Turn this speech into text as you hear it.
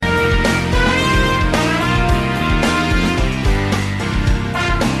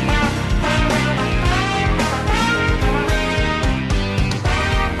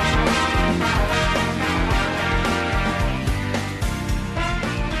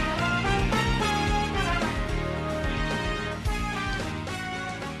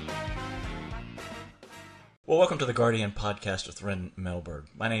Well, welcome to the Guardian podcast with Ryn Melberg.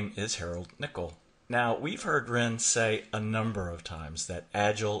 My name is Harold Nickel. Now, we've heard Ryn say a number of times that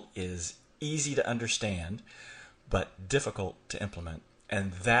Agile is easy to understand, but difficult to implement.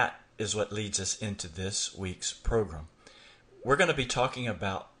 And that is what leads us into this week's program. We're going to be talking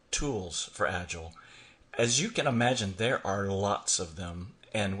about tools for Agile. As you can imagine, there are lots of them.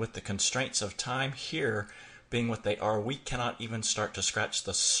 And with the constraints of time here being what they are, we cannot even start to scratch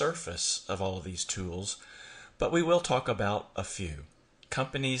the surface of all of these tools. But we will talk about a few.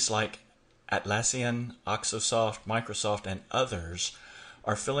 Companies like Atlassian, Oxosoft, Microsoft, and others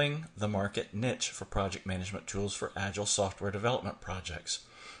are filling the market niche for project management tools for Agile software development projects.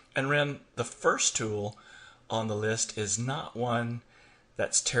 And Ryn, the first tool on the list is not one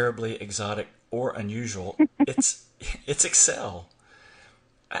that's terribly exotic or unusual. It's Excel.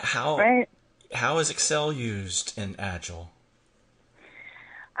 Right. How is Excel used in Agile?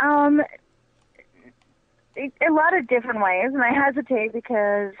 A lot of different ways, and I hesitate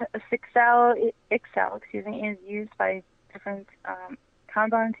because Excel, is used by different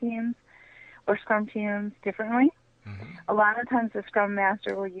Kanban teams or Scrum teams differently. Mm-hmm. A lot of times the Scrum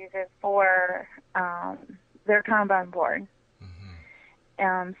Master will use it for their Kanban board,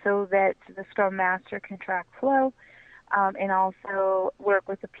 so that the Scrum Master can track flow and also work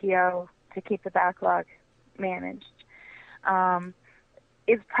with the PO to keep the backlog managed.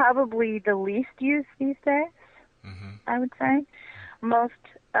 Is probably the least used these days, I would say. Most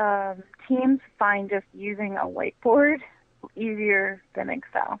teams find just using a whiteboard easier than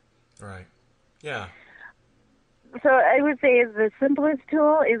Excel. Right. Yeah. So I would say the simplest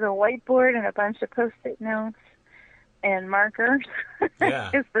tool is a whiteboard and a bunch of Post-it notes and markers. Yeah.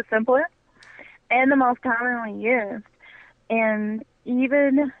 It's the simplest and the most commonly used. And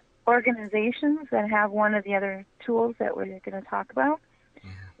even organizations that have one of the other tools that we're going to talk about,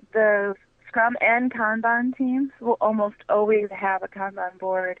 the Scrum and Kanban teams will almost always have a Kanban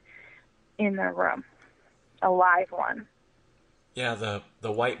board in their room, a live one. Yeah, the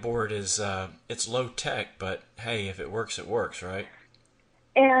whiteboard is it's low tech, but hey, if it works, right?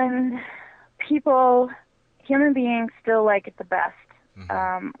 And human beings still like it the best.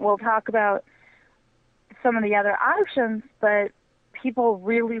 We'll talk about some of the other options, but people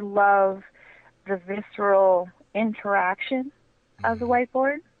really love the visceral interaction of the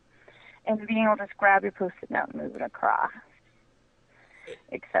whiteboard. And being able to just grab your Post-it note and move it across,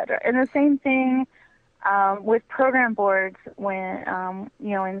 etc. And the same thing with program boards when,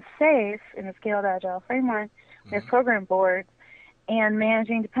 in SAFe, in the Scaled Agile framework, we have program boards and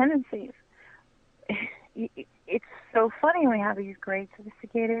managing dependencies. It's so funny we have these great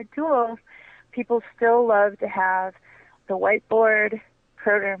sophisticated tools. People still love to have the whiteboard,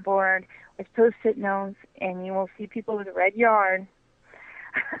 program board with Post-it notes, and you will see people with red yarn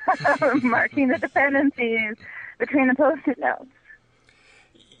marking the dependencies between the Post-it notes.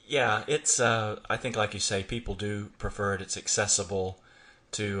 Yeah, it's, I think like you say, people do prefer it. It's accessible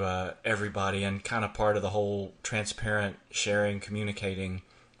to everybody and kind of part of the whole transparent sharing, communicating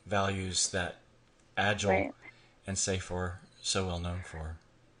values that Agile and SAFe are so well known for.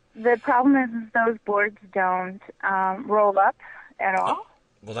 The problem is those boards don't roll up at all.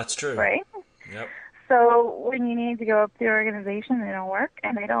 Well, that's true. Right? Yep. So when you need to go up the organization, they don't work,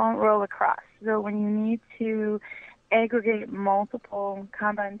 and they don't roll across. So when you need to aggregate multiple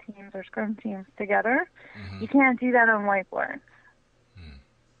Kanban teams or Scrum teams together, you can't do that on whiteboards.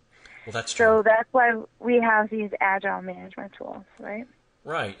 Well, that's true. So that's why we have these Agile management tools, right?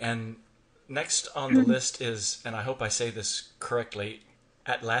 Right. And next on the list is, and I hope I say this correctly,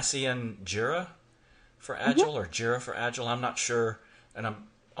 Atlassian Jira for Agile or Jira for Agile. I'm not sure, and I'm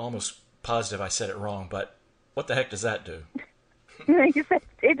almost positive I said it wrong, but what the heck does that do?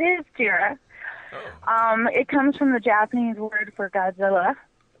 It is Jira. Oh. It comes from the Japanese word for Godzilla,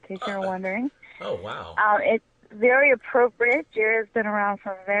 in case you're wondering. Oh, wow. It's very appropriate. Jira's been around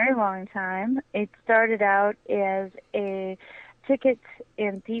for a very long time. It started out as a ticket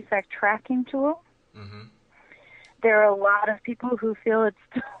and defect tracking tool. There are a lot of people who feel it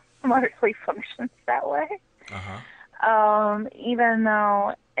still largely functions that way. Even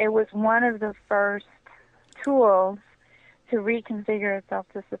though it was one of the first tools to reconfigure itself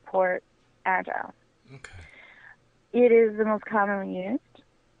to support Agile. Okay. It is the most commonly used,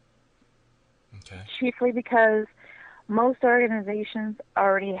 chiefly because most organizations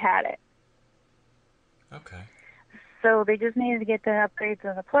already had it. Okay. So they just needed to get the upgrades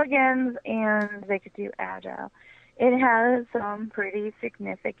and the plugins, and they could do Agile. It has some pretty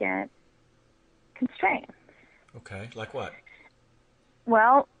significant constraints. Okay, like what?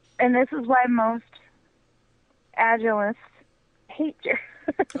 Well, and this is why most Agilists hate Jira.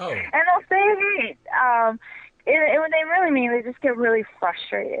 Oh. And they'll say, hey, and what they really mean, they just get really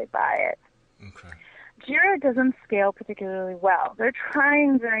frustrated by it. Okay. Jira doesn't scale particularly well. They're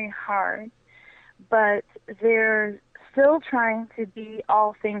trying very hard, but they're still trying to be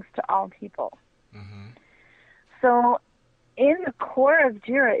all things to all people. Mm-hmm. So in the core of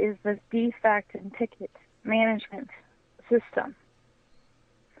Jira is this defect and ticket management system,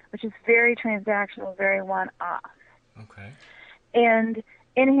 which is very transactional, very one-off. Okay. And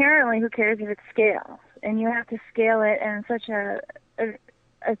inherently, who cares if it scales? And you have to scale it in such a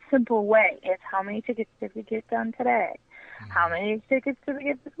simple way. It's how many tickets did we get done today? Mm-hmm. How many tickets did we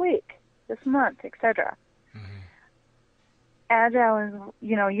get this week, this month, etc. Mm-hmm. Agile is,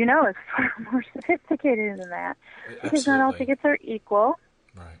 is far more sophisticated than that, because Absolutely. not all tickets are equal.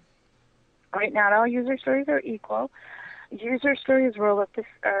 Right. Right, not all user stories are equal. User stories roll up to,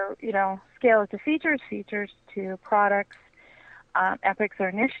 scale up to features to products, epics or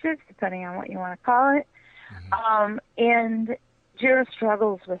initiatives, depending on what you want to call it. Mm-hmm. And Jira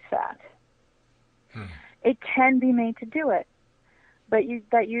struggles with that. Hmm. It can be made to do it, but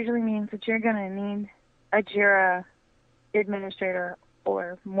that usually means that you're going to need a Jira administrator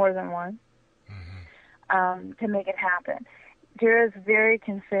or more than one to make it happen. Jira is very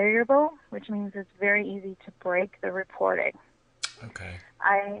configurable, which means it's very easy to break the reporting. Okay.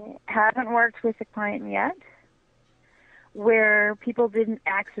 I haven't worked with a client yet where people didn't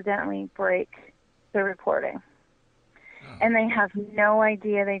accidentally break the reporting. Oh. And they have no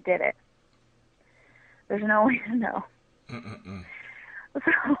idea they did it. There's no way to know. Mm-mm-mm.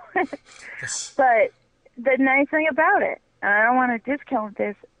 So, but the nice thing about it, and I don't want to discount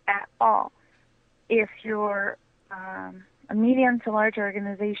this at all, if you're a medium to large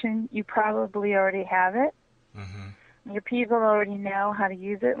organization, you probably already have it. Mm-hmm. Your people already know how to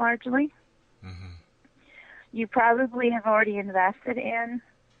use it largely. Mm-hmm. You probably have already invested in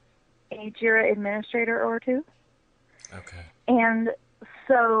a Jira administrator or two. Okay. And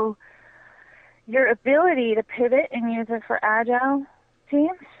so your ability to pivot and use it for Agile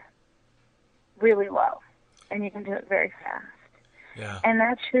teams, really low. And you can do it very fast. Yeah. And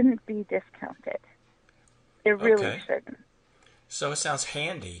that shouldn't be discounted. It really Okay. shouldn't. So it sounds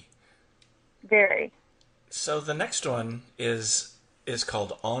handy. Very. So the next one is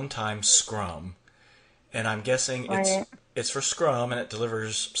called On-Time Scrum, and I'm guessing Right. it's for Scrum and it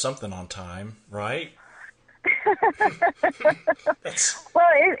delivers something on time, right? Well,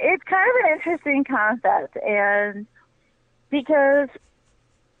 it's kind of an interesting concept, and because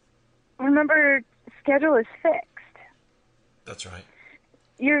remember, schedule is fixed. That's right.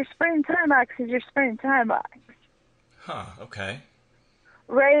 Your sprint time box is your sprint time box. Huh. Okay.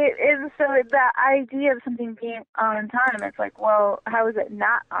 Right, and so the idea of something being on time, it's like, well, how is it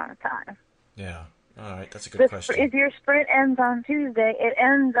not on time? Yeah. All right. That's a good question. If your sprint ends on Tuesday, it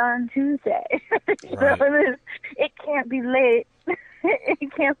ends on Tuesday. Right. It can't be late.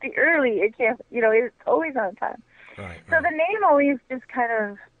 It can't be early. It can't, it's always on time. Right. So the name always just kind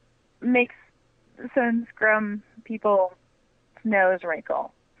of makes some Scrum people's nose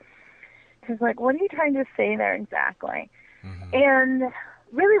wrinkle. It's like, what are you trying to say there exactly? Mm-hmm. And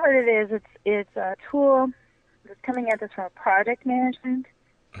really what it is, it's a tool that's coming at this from a project management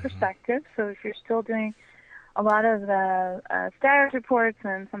perspective. So if you're still doing a lot of the status reports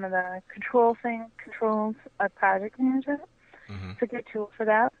and some of the controls of project management, it's a good tool for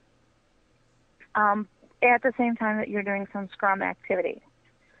that. At the same time that you're doing some Scrum activity.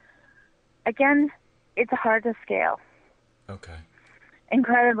 Again, it's hard to scale. Okay.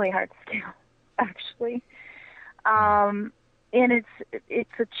 Incredibly hard to scale, actually. And it's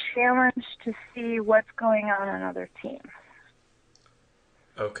a challenge to see what's going on other teams.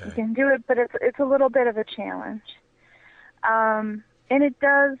 Okay. You can do it, but it's a little bit of a challenge. And it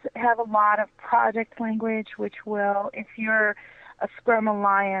does have a lot of project language, which will, if you're a Scrum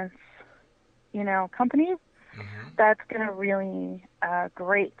Alliance, company, that's going to really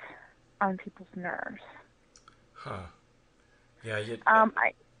grate on people's nerves. Huh. Yeah.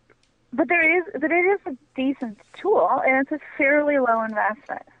 But it is a decent tool, and it's a fairly low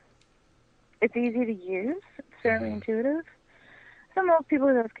investment. It's easy to use. It's fairly intuitive. So most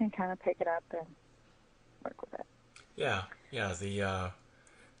people just can kind of pick it up and work with it. Yeah.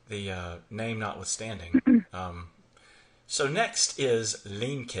 The name notwithstanding. So next is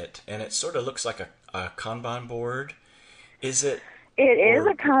Leankit, and it sort of looks like a Kanban board. Is it? It is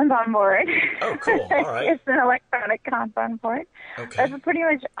a Kanban board. Oh, cool. All right. It's an electronic Kanban board. Okay. That's pretty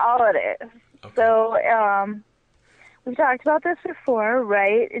much all it is. Okay. So we've talked about this before,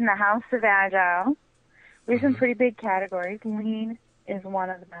 right? In the House of Agile, we have some pretty big categories. Lean is one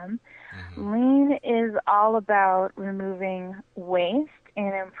of them. Lean is all about removing waste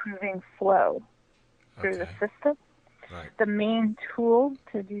in improving flow through the system. Right. The main tool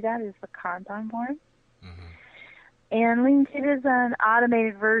to do that is the Kanban board. Mm-hmm. And Leankit is an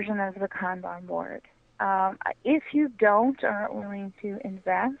automated version of the Kanban board. If you aren't willing to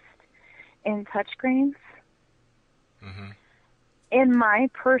invest in touchscreens, mm-hmm. in my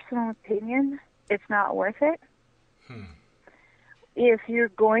personal opinion, it's not worth it. If you're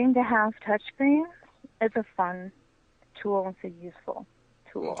going to have touchscreens, it's a fun tool. It's a useful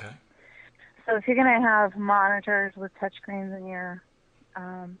tool. Okay. So if you're going to have monitors with touchscreens in your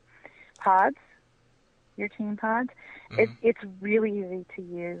pods, your team pods, it's really easy to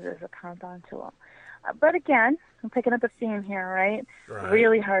use as a Kanban tool. But again, I'm picking up a theme here, right?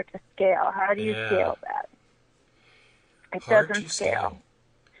 Really hard to scale. How do you scale that? It doesn't scale.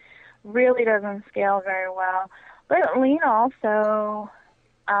 Really doesn't scale very well. But Lean also,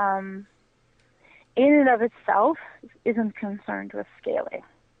 in and of itself, isn't concerned with scaling.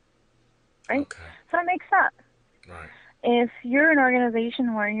 Right? Okay. So that makes sense. Right. If you're an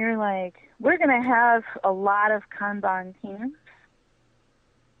organization where you're like, we're going to have a lot of Kanban teams,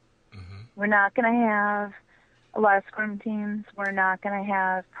 we're not going to have a lot of Scrum teams, we're not going to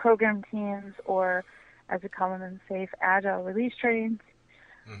have program teams, or, as we call them in SAFe, Agile release trains,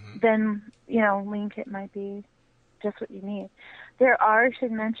 then, Leankit might be just what you need. There are, I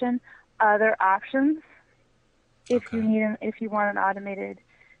should mention, other options if you want an automated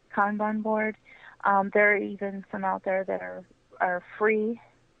Kanban board. There are even some out there that are free.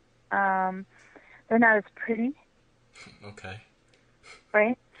 They're not as pretty. Okay.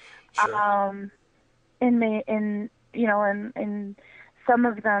 Right? Sure. And some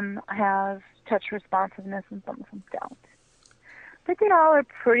of them have touch responsiveness and some of them don't. But they all are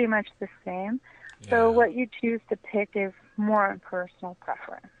pretty much the same. Yeah. So what you choose to pick is more a personal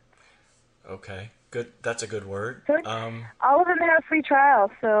preference. Okay. Good. That's a good word. So all of them have free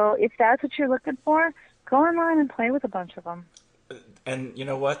trials. So if that's what you're looking for, go online and play with a bunch of them. And you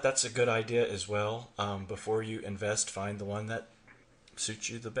know what? That's a good idea as well. Before you invest, find the one that suits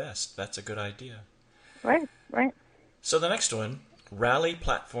you the best. That's a good idea. Right. So the next one, Rally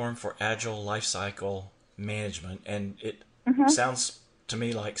Platform for Agile Lifecycle Management. And it sounds to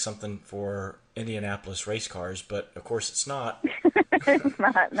me like something for Indianapolis race cars, but of course it's not. It's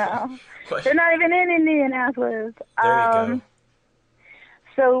not, no. They're not even in Indianapolis. There you go.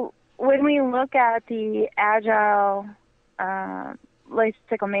 So when we look at the Agile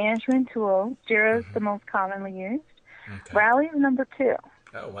Lifecycle Management tool, Jira is the most commonly used. Okay. Rally is number 2.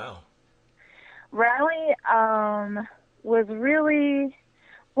 Oh, wow. Rally was really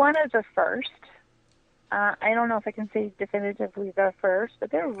one of the first. I don't know if I can say definitively the first,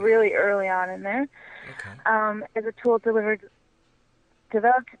 but they're really early on in there. Okay. As a tool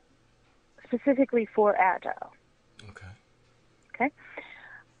developed specifically for Agile. Okay.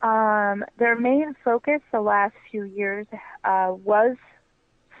 Their main focus the last few years was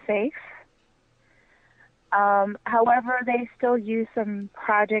SAFe. However, they still use some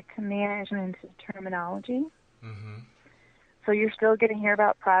project management terminology. So you're still going to hear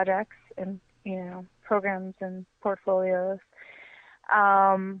about projects and, programs and portfolios.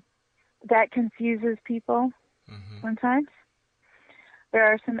 That confuses people sometimes. There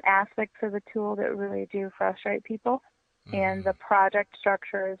are some aspects of the tool that really do frustrate people, and the project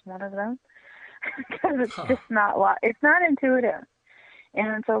structure is one of them because it's just it's not intuitive,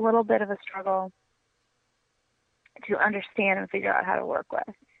 and it's a little bit of a struggle to understand and figure out how to work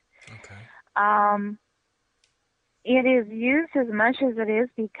with. Okay. It is used as much as it is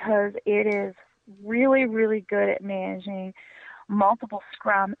because it is really, really good at managing multiple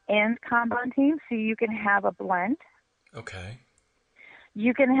Scrum and Kanban teams, so you can have a blend. Okay.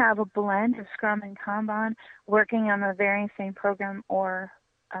 You can have a blend of Scrum and Kanban working on the very same program or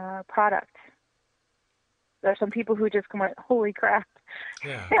product. There are some people who just went, holy crap,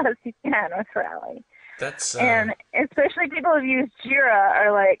 yes, you can with Rally. And especially people who've used Jira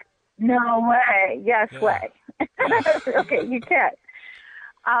are like, no way, yes way. Okay, you can.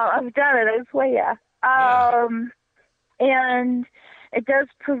 I've done it, I swear. And it does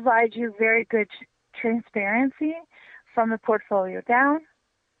provide you very good transparency from the portfolio down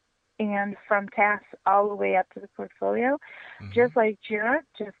and from tasks all the way up to the portfolio. Just like Jira,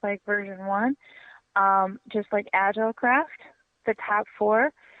 just like version 1, just like Agile Craft, the top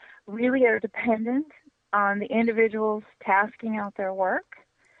 4 really are dependent on the individuals tasking out their work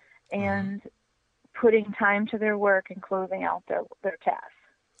and putting time to their work and closing out their tasks.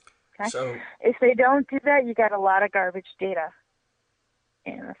 Okay? So if they don't do that, you got a lot of garbage data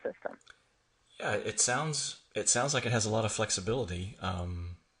in the system. Yeah, it sounds like it has a lot of flexibility.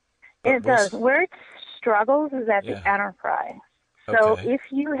 It does. Where it struggles is at the enterprise. So Okay. if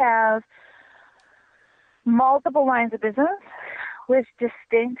you have multiple lines of business with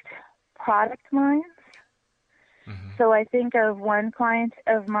distinct product lines, so I think of one client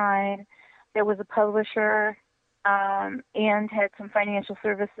of mine that was a publisher and had some financial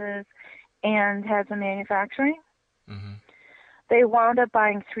services and had some manufacturing. They wound up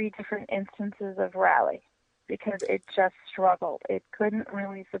buying 3 different instances of Rally because it just struggled. It couldn't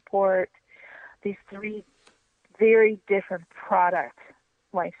really support these 3 very different product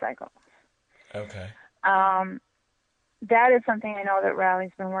life cycles. Okay. That is something I know that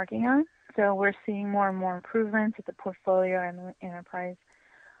Rally's been working on. So we're seeing more and more improvements at the portfolio and the enterprise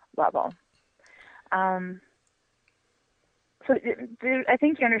level. So I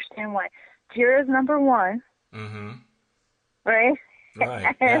think you understand why. Jira is number 1, right?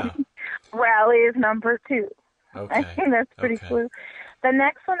 Right, And yeah. Rally is number 2. Okay. I think that's pretty Okay. cool. The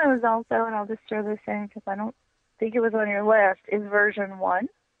next one was also, and I'll just throw this in because I don't think it was on your list, is version 1.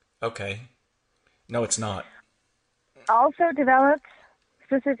 Okay. No, it's not. Also developed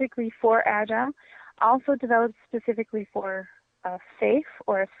specifically for Agile, also developed specifically for SAFe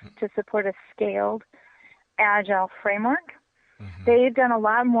or to support a scaled Agile framework. They've done a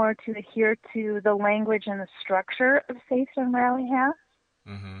lot more to adhere to the language and the structure of SAFe than Rally has.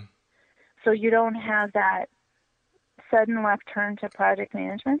 So you don't have that sudden left turn to project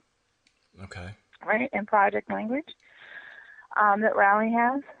management, Okay. right, and project language that Rally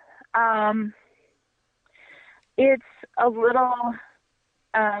has. It's a little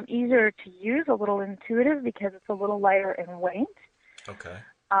easier to use, a little intuitive because it's a little lighter in weight. Okay.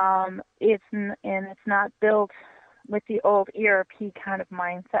 It's not built with the old ERP kind of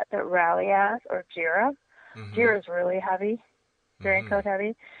mindset that Rally has or Jira. Jira is really heavy, very code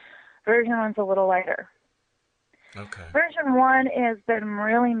heavy. Version 1's a little lighter. Okay. Version 1 has been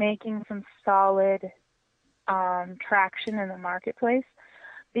really making some solid traction in the marketplace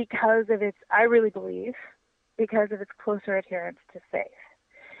because of its, I really believe, because of its closer adherence to SAFe.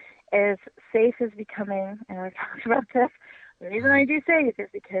 As SAFe is becoming, and I've talked about this, the reason I do SAFe is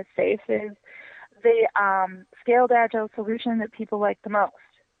because SAFe is the scaled Agile solution that people like the most.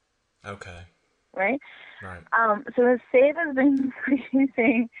 Okay. Right? Right. So as SAFe has been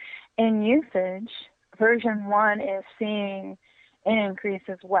increasing in usage, version 1 is seeing an increase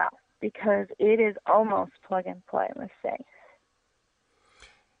as well because it is almost plug and play with SAFe.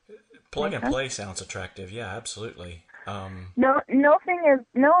 Plug and play sounds attractive. Yeah, absolutely. No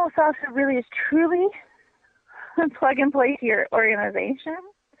software really is truly plug and play to your organization.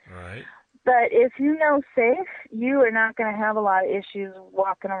 Right. But if you know SAFe, you are not going to have a lot of issues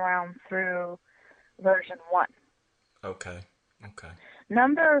walking around through version 1. Okay. Okay.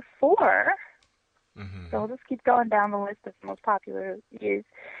 Number 4, so we'll just keep going down the list of most popular used,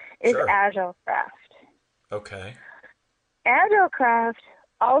 is Sure. Agile Craft. Okay. Agile Craft,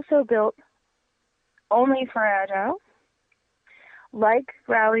 also built only for Agile, like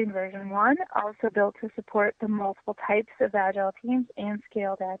Rally in version 1, also built to support the multiple types of Agile teams and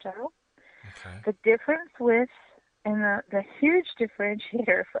scaled Agile. Okay. The difference with, and the huge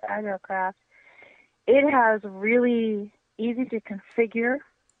differentiator for Agile Craft, it has really easy to configure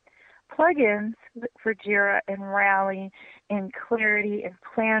plugins for Jira and Rally and Clarity and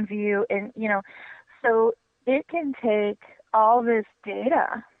Plan View, and so it can take all this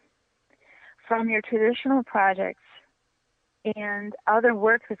data from your traditional projects and other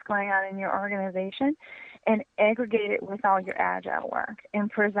work that's going on in your organization and aggregate it with all your Agile work and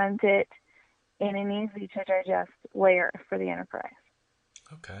present it in an easy to digest layer for the enterprise.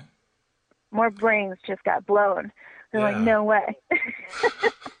 Okay. More brains just got blown. They're like, Yeah. no way.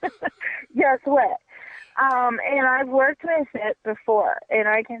 Guess what? And I've worked with it before, and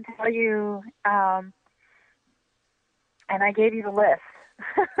I can tell you, and I gave you the list.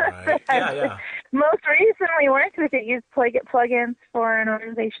 Right. Yeah. Most recently worked with it, used plugins for an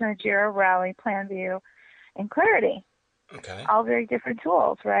organization of Jira, Rally, Plan View, and Clarity. Okay. All very different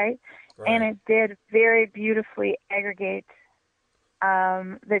tools, right? And it did very beautifully aggregate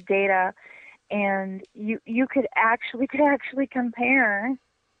the data, and you could actually compare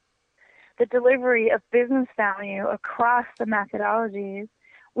the delivery of business value across the methodologies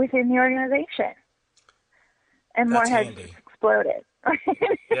within the organization. And more That's heads handy. just exploded.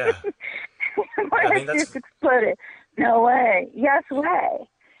 Yeah. More heads just exploded. No way. Yes way.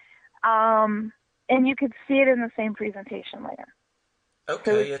 And you could see it in the same presentation layer.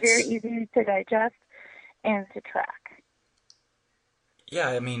 Okay. So it's very easy to digest and to track. Yeah,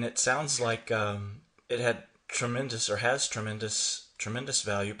 I mean, it sounds like it had tremendous or has tremendous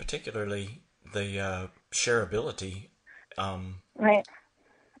value, particularly the shareability. Right.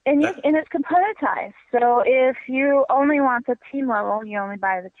 And That, it's componentized. So if you only want the team level, you only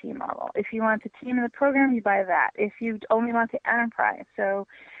buy the team level. If you want the team in the program, you buy that. If you only want the enterprise, so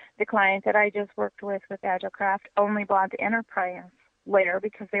the client that I just worked with Agile Craft only bought the enterprise layer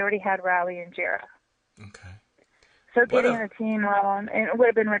because they already had Rally and Jira. okay. So What getting a, the team level, and it would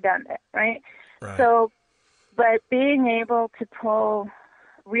have been redundant, right? right. So, but being able to pull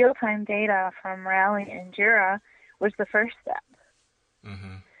real-time data from Rally and Jira was the first step.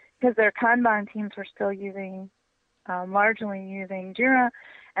 Mm-hmm. Because their Kanban teams were still using, largely using Jira,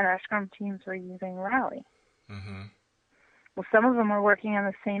 and our Scrum teams were using Rally. Mm-hmm. Well, some of them were working on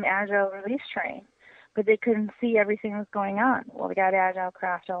the same Agile release train, but they couldn't see everything that was going on. Well, they got Agile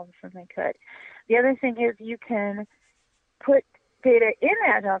Craft all of a sudden they could. The other thing is you can put data in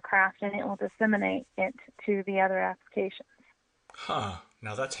Agile Craft and it will disseminate it to the other applications. Huh.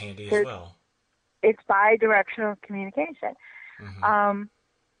 Now that's handy So as well. it's bi-directional communication. Mm-hmm.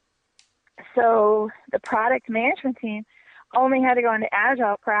 So the product management team only had to go into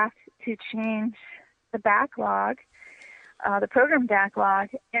Agile Craft to change the backlog, the program backlog,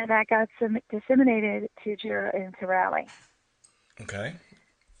 and that got disseminated to Jira and to Rally. Okay.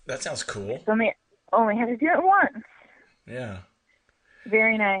 That sounds cool. So they only had to do it once. Yeah.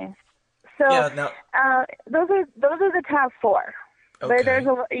 Very nice. So Yeah. Now. those are the top four. Okay. But there's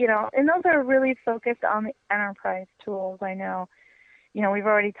and those are really focused on the enterprise tools. I know. We've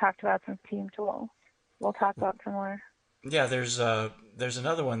already talked about some team tools. We'll talk about some more. Yeah. There's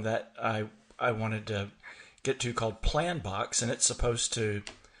another one that I wanted to get to called Planbox, and it's supposed to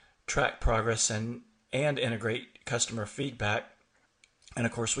track progress and integrate customer feedback. And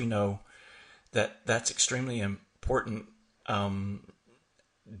of course, we know that that's extremely important.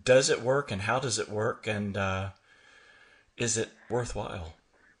 Does it work, and how does it work, and is it worthwhile?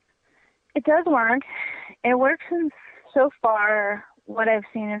 It does work. It works in so far. What I've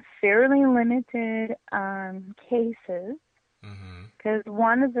seen is fairly limited cases. Because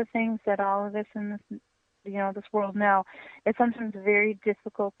one of the things that all of us in this world know is sometimes very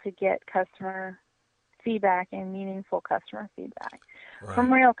difficult to get customer feedback and meaningful customer feedback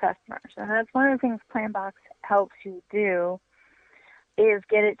from real customers. And that's one of the things Planbox helps you do is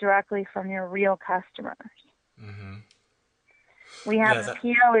get it directly from your real customers. Mm-hmm. We have the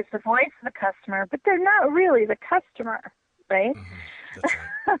PO is the voice of the customer, but they're not really the customer, right? Mm-hmm. That's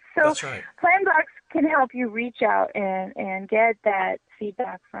right. So That's right. Planbox can help you reach out and get that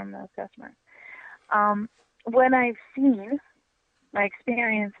feedback from those customers. What I've seen, my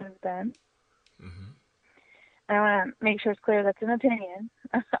experience has been, I want to make sure it's clear that's an opinion,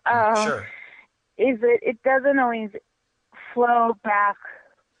 Sure. is that it doesn't always flow back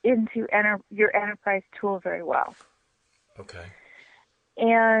into your enterprise tool very well. Okay.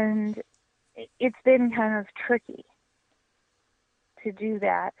 And it's been kind of tricky to do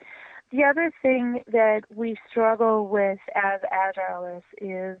that. The other thing that we struggle with as Agilists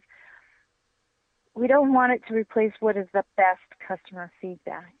is we don't want it to replace what is the best customer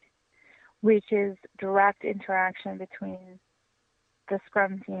feedback, which is direct interaction between the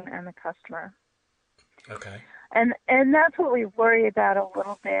Scrum team and the customer. Okay. And that's what we worry about a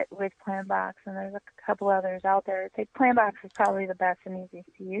little bit with Planbox, and there's a couple others out there. I think Planbox is probably the best and easiest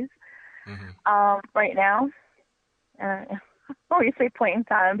to use right now. I always say point in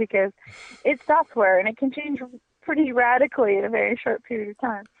time because it's software and it can change pretty radically in a very short period of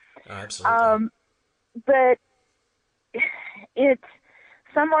time. Absolutely. But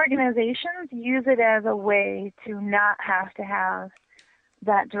some organizations use it as a way to not have to have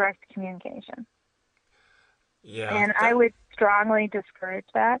that direct communication. Yeah. And I would strongly discourage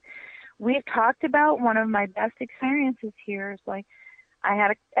that. We've talked about one of my best experiences here is like I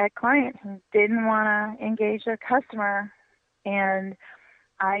had a client who didn't want to engage their customer, and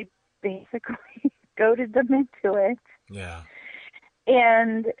I basically goaded them into it. Yeah.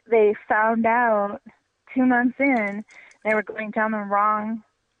 And they found out 2 months in they were going down the wrong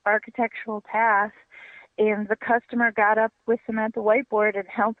architectural path, and the customer got up with them at the whiteboard and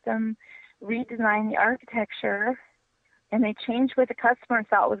helped them redesign the architecture, and they changed what the customer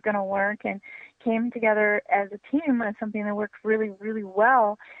thought was going to work and came together as a team on something that works really, really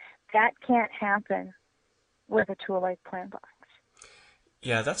well. That can't happen with a tool like Planbox.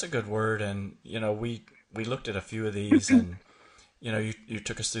 Yeah, that's a good word. And, we looked at a few of these and, you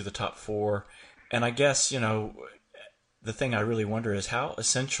took us through the top four. And I guess, the thing I really wonder is how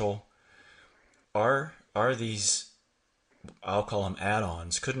essential are these, I'll call them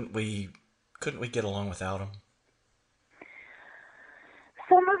add-ons. Couldn't we get along without them?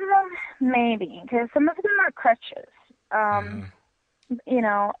 Some of them maybe, because some of them are crutches.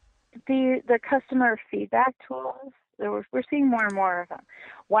 The customer feedback tools We're seeing more and more of them.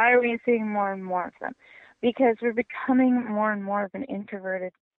 Why are we seeing more and more of them? Because we're becoming more and more of an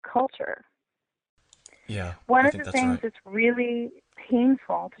introverted culture. Yeah, One I of think the that's things right. that's really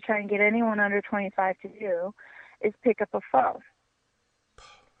painful to try and get anyone under 25 to do is pick up a phone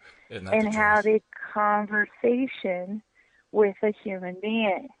Isn't that the and have truth? a conversation with a human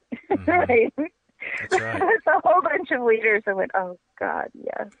being. Mm-hmm. Right? That's right. There's a whole bunch of leaders that went, oh, God,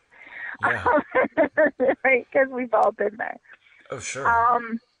 yes. Yeah. Right? Because we've all been there. Oh, sure.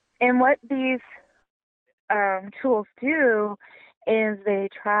 And what these tools do is they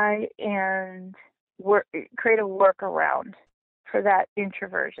try and create a workaround for that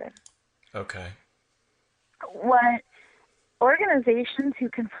introversion. Okay. What organizations who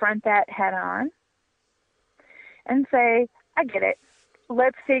confront that head on and say, I get it.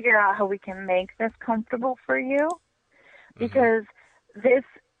 Let's figure out how we can make this comfortable for you, because this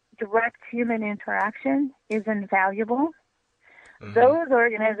direct human interaction is invaluable. Mm-hmm. Those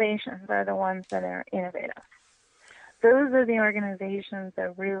organizations are the ones that are innovative. Those are the organizations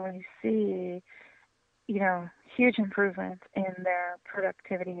that really see, huge improvements in their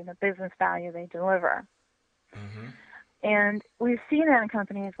productivity and the business value they deliver. Mm-hmm. And we've seen that in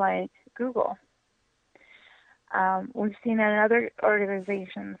companies like Google. We've seen that in other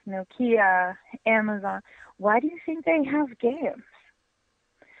organizations, Nokia, Amazon. Why do you think they have games?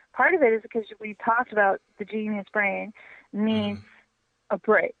 Part of it is because we talked about the genius brain needs a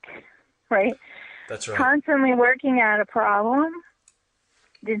break, right? That's right. Constantly working at a problem,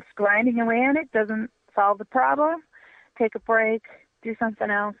 just grinding away at it doesn't solve the problem. Take a break, do something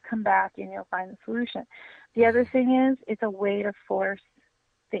else, come back, and you'll find the solution. The other thing is it's a way to force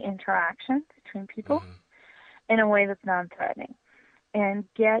the interaction between people in a way that's non-threatening and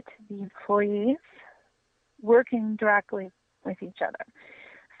get the employees working directly with each other.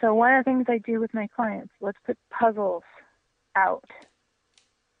 So one of the things I do with my clients, let's put puzzles out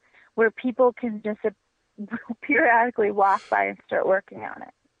where people can just periodically walk by and start working on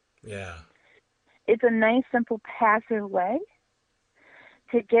it. Yeah. It's a nice, simple, passive way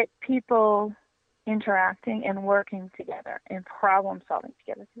to get people interacting and working together and problem solving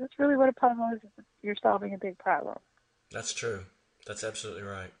together. Because that's really what a puzzle is. You're solving a big problem. That's true. That's absolutely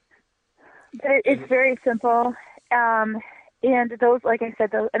right. But it's very simple. And those, like I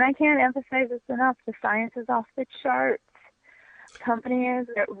said, and I can't emphasize this enough, the science is off the charts. Companies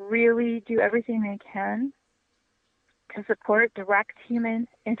that really do everything they can to support direct human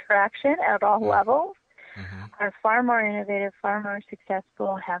interaction at all levels are far more innovative, far more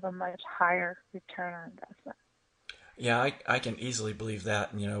successful, have a much higher return on investment. Yeah, I can easily believe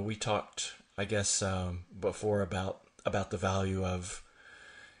that. We talked, I guess, before about the value of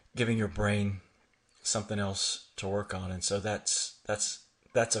giving your brain something else to work on, and so that's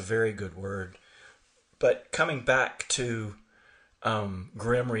a very good word. But coming back to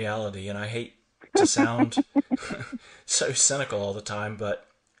grim reality, and I hate to sound so cynical all the time, but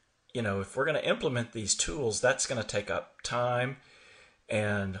if we're going to implement these tools, that's going to take up time,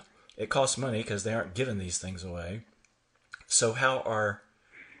 and it costs money because they aren't giving these things away. So how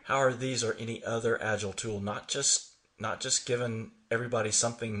are these or any other agile tool not just giving everybody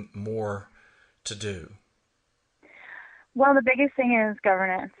something more to do? Well, the biggest thing is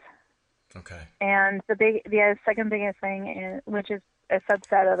governance. Okay. And the second biggest thing, which is a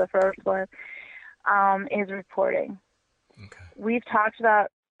subset of the first one, is reporting. Okay. We've talked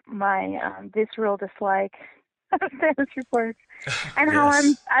about my visceral dislike of status reports and how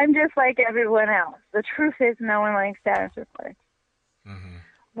I'm just like everyone else. The truth is no one likes status reports.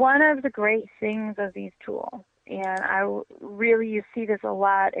 One of the great things of these tools, and you see this a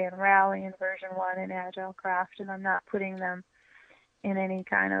lot in Rally and version 1 in Agile Craft, and I'm not putting them in any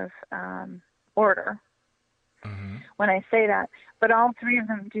kind of order when I say that, but all three of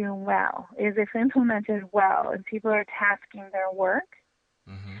them do well, is if implemented well and people are tasking their work,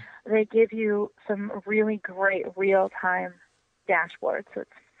 they give you some really great real-time dashboards. So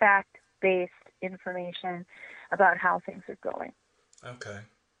it's fact-based information about how things are going. Okay.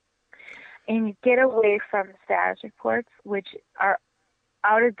 And you get away from status reports, which are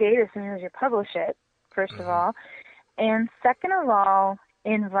out of date as soon as you publish it, first of all. And second of all,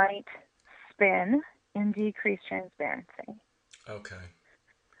 invite spin and decrease transparency. Okay.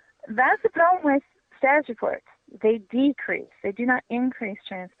 That's the problem with status reports. They decrease. They do not increase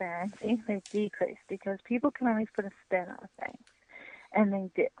transparency. They decrease because people can always put a spin on things, and they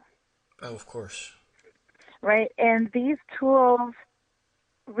do. Oh, of course. Right? And these tools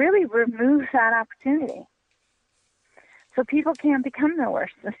really remove that opportunity. So people can't become their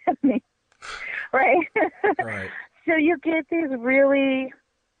worst enemy. Right? Right. So you get these really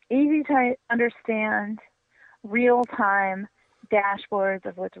easy to understand, real-time dashboards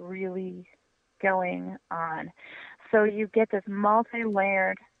of what's really going on. So you get this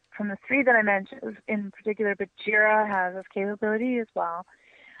multi-layered, from the three that I mentioned in particular, but Jira has this capability as well.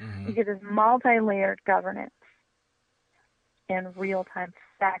 Mm-hmm. You get this multi-layered governance and real-time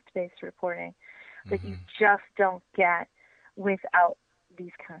fact-based reporting that you just don't get without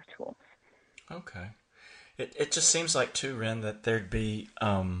these kind of tools. Okay. It just seems like, too, Ryn, that there'd be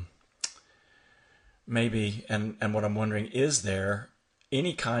maybe, and what I'm wondering, is there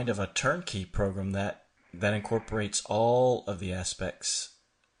any kind of a turnkey program that incorporates all of the aspects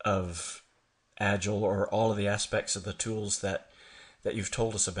of Agile or all of the aspects of the tools that you've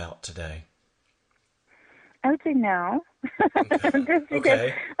told us about today? I would say no. Okay. Just because,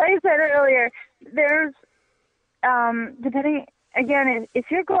 Okay. like I said earlier, there's, depending, again,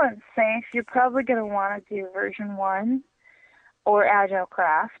 if you're going safe, you're probably going to want to do version 1 or Agile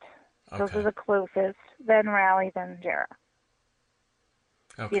Craft. Those Okay. are the closest, then Rally, then Jira.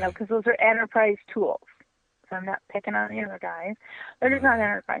 Okay. You know, because those are enterprise tools. So I'm not picking on the other guys. They're just not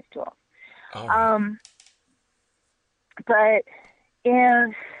enterprise tools. All right. But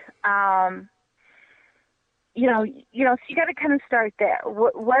if, so you got to kind of start there.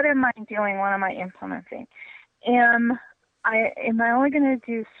 What am I doing? What am I implementing? Am I only going to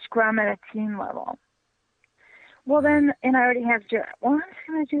do Scrum at a team level? Well, then, and I already have Jira. Well, I'm just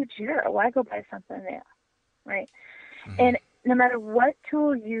going to do Jira. Why go buy something new, right? Mm-hmm. And no matter what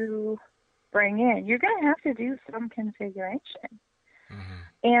tool you bring in, you're going to have to do some configuration. Mm-hmm.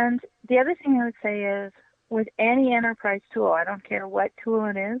 And the other thing I would say is, with any enterprise tool, I don't care what tool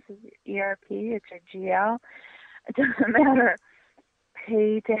it is, ERP, it's your GL, it doesn't matter.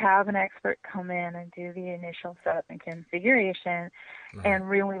 Pay to have an expert come in and do the initial setup and configuration and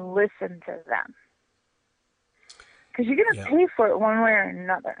really listen to them. Because you're going to pay for it one way or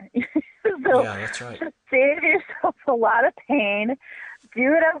another. So yeah, that's right. Save yourself a lot of pain,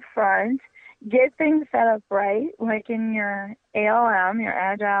 do it up front, get things set up right, like in your ALM, your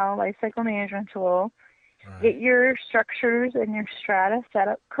Agile Lifecycle Management tool. Right. Get your structures and your strata set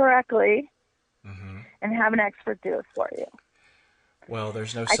up correctly, and have an expert do it for you. Well,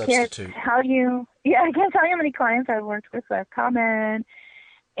 there's no I substitute. can't tell you how many clients I've worked with that have come in,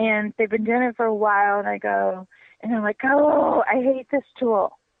 and they've been doing it for a while, and I go, and they're like, oh, I hate this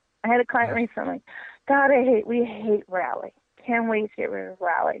tool. I had a client recently. God, we hate Rally. Can't wait to get rid of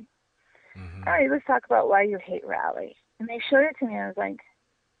Rally. All right, let's talk about why you hate Rally. And they showed it to me, and I was like,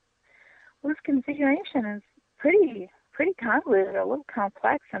 well, this configuration is pretty convoluted, a little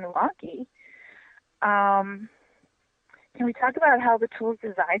complex and wonky. Can we talk about how the tool is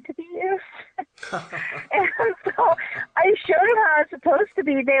designed to be used? And so I showed them how it's supposed to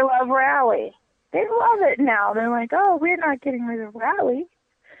be. They love Rally. They love it now. They're like, oh, we're not getting rid of Rally.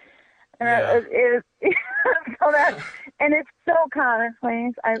 And and it's so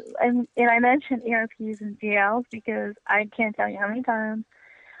commonplace. I mentioned ERPs and GLs because I can't tell you how many times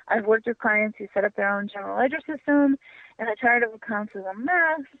I've worked with clients who set up their own general ledger system, and the chart of accounts is a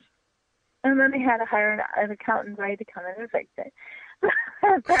mess, and then they had to hire an accountant to come in and fix it.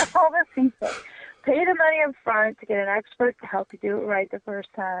 That's all the people. Pay the money up front to get an expert to help you do it right the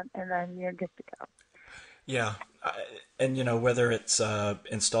first time, and then you're good to go. Yeah, and whether it's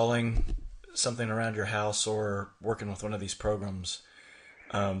installing something around your house or working with one of these programs,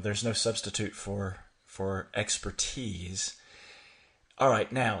 there's no substitute for expertise. All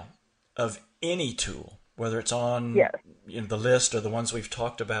right, now, of any tool, whether it's on the list or the ones we've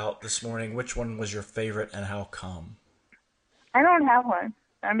talked about this morning, which one was your favorite and how come? I don't have one.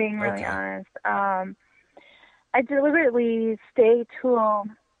 I'm being really honest. I deliberately stay tool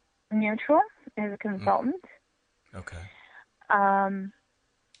neutral as a consultant. Okay. And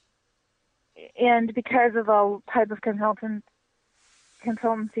because of the type of consultancy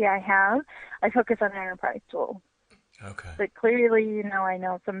I have, I focus on enterprise tools. Okay. But clearly, I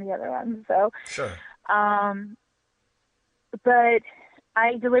know some of the other ones. So, sure. But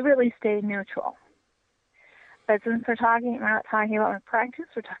I deliberately stay neutral. But since we're not talking about my practice,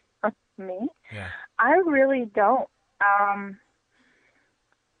 we're talking about me. Yeah. I really don't.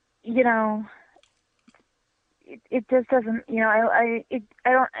 It just doesn't. I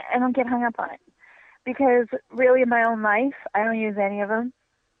don't get hung up on it because really in my own life, I don't use any of them.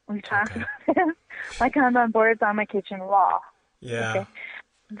 We've talked about this. My Kanban board's on my kitchen wall. Yeah. Okay.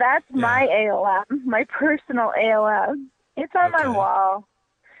 That's my ALM, my personal ALM. It's on my wall.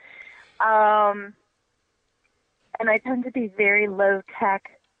 And I tend to be very low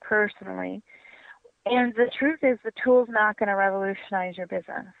tech personally. And the truth is the tool's not going to revolutionize your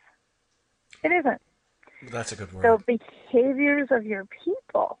business. It isn't. That's a good word. So behaviors of your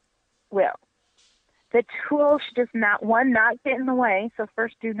people will. The tool should just not get in the way. So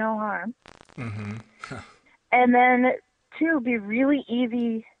first, do no harm. Mm-hmm. And then 2, be really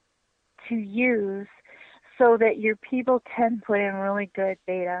easy to use so that your people can put in really good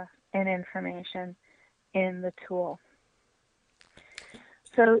data and information in the tool.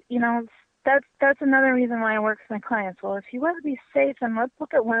 So, that's another reason why I work with my clients. Well, if you want to be safe, then let's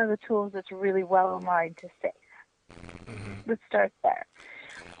look at one of the tools that's really well aligned to safe. Mm-hmm. Let's start there.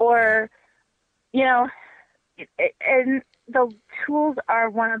 Or, and the tools are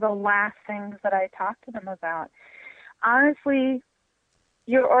one of the last things that I talk to them about. Honestly,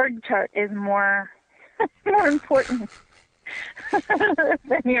 your org chart is more important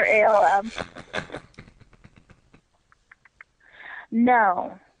than your ALM.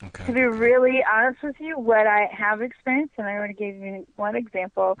 No. Okay. To be really honest with you, what I have experienced, and I already gave you one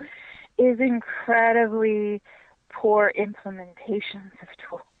example, is incredibly poor implementations of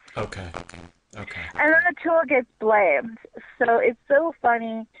tools. Okay. And then the tool gets blamed. So it's so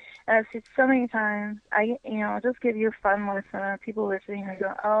funny, and I've seen so many times. I'll just give you a fun listener. People listening who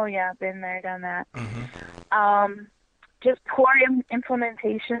go, "Oh yeah, been there, done that." Mm-hmm. Just poor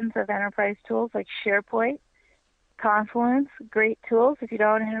implementations of enterprise tools like SharePoint, Confluence, great tools. If you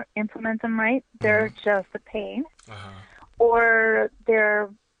don't implement them right, they're just a pain, or they're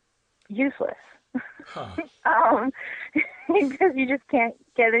useless. Because you just can't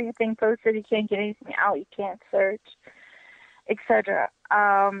get anything posted, you can't get anything out, you can't search, etc.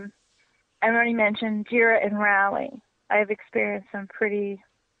 I already mentioned Jira and Rally. I've experienced some pretty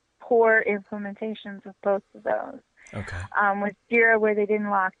poor implementations of both of those. Okay. With Jira, where they didn't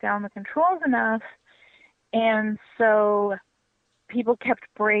lock down the controls enough, and so people kept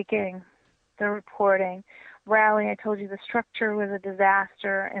breaking the reporting. Rally, I told you the structure was a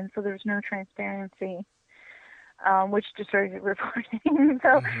disaster, and so there was no transparency, which destroyed reporting.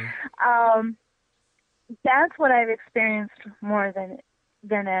 So that's what I've experienced more than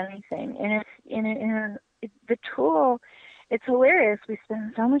anything. And the tool, it's hilarious. We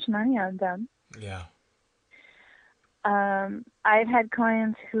spend so much money on them. Yeah. I've had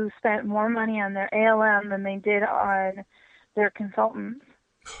clients who spent more money on their ALM than they did on their consultants.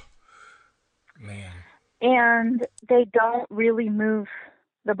 Man. And they don't really move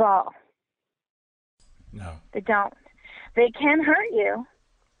the ball. No. They don't. They can hurt you.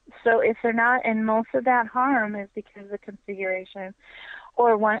 So if they're not, and most of that harm is because of the configuration.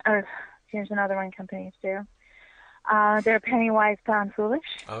 Or here's another one companies do. They're penny wise, pound foolish.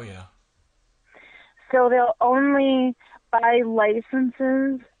 Oh, yeah. So they'll only buy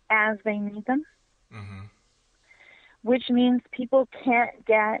licenses as they need them, which means people can't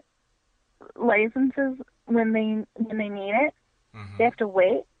get licenses when they need it. They have to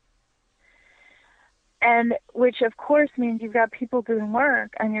wait, and which of course means you've got people doing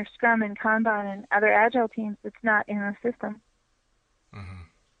work on your Scrum and Kanban and other Agile teams that's not in the system.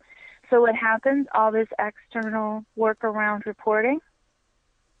 So what happens? All this external work around reporting.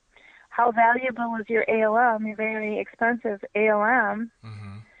 How valuable is your ALM, your very expensive ALM,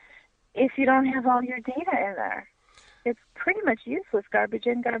 if you don't have all your data in there? It's pretty much useless, garbage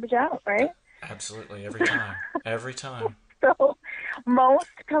in, garbage out, right? Absolutely, every time. Every time. So most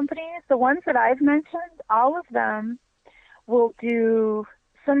companies, the ones that I've mentioned, all of them will do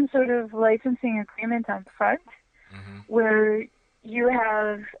some sort of licensing agreement on front where you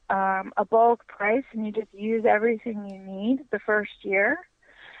have a bulk price and you just use everything you need the first year.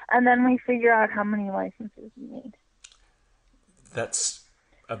 And then we figure out how many licenses you need. That's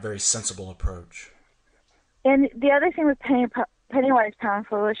a very sensible approach. And the other thing with penny-wise,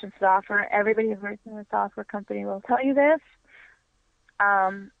 pound-foolish in software, everybody who works in a software company will tell you this.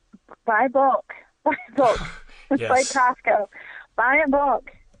 Buy bulk. Buy bulk. It's like Costco. Buy in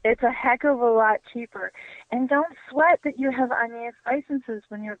bulk. It's a heck of a lot cheaper. And don't sweat that you have unused licenses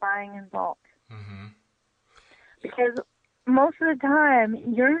when you're buying in bulk. Because most of the time,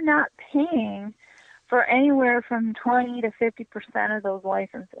 you're not paying for anywhere from 20 to 50% of those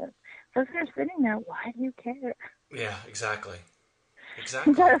licenses. So if they're sitting there, why do you care? Yeah, exactly. It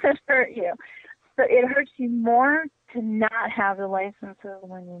doesn't hurt you. So it hurts you more to not have the licenses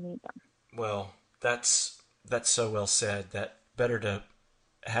when you need them. Well, that's so well said. That better to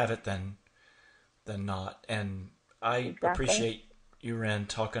have it than not. And I appreciate you, Ryn,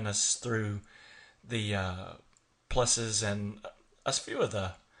 talking us through the pluses and a few of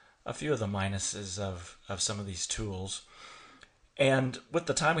the minuses of some of these tools. And with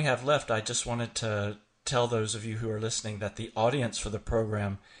the time we have left, I just wanted to tell those of you who are listening that the audience for the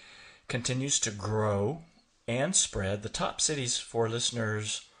program continues to grow and spread. The top cities for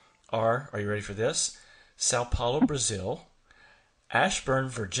listeners are you ready for this? Sao Paulo, Brazil, Ashburn,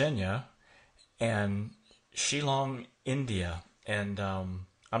 Virginia, and Shillong, India. And I'm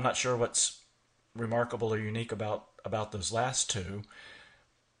not sure what's remarkable or unique about those last two.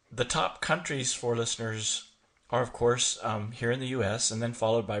 The top countries for listeners are, of course, here in the U.S., and then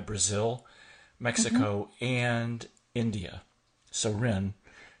followed by Brazil, Mexico, and India. So, Ryn,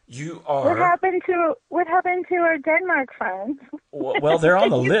 you are... What happened to our Denmark friends? Well, they're on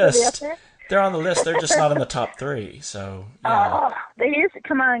the list. They're on the list. They're just not in the top 3. So, yeah. Oh, they used to...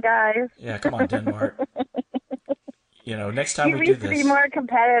 Come on, guys. Yeah, come on, Denmark. Next time we do this... You used to be more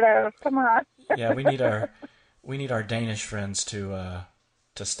competitive. Come on. Yeah, we need our Danish friends to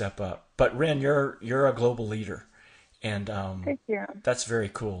step up. But Ryn, you're a global leader, and thank you. That's very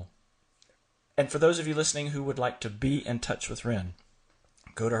cool. And for those of you listening who would like to be in touch with Ryn,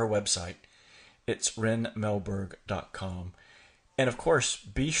 go to her website. It's rynmelberg.com. And of course,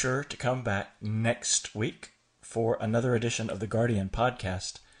 be sure to come back next week for another edition of the Guardian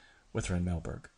podcast with Ryn Melberg.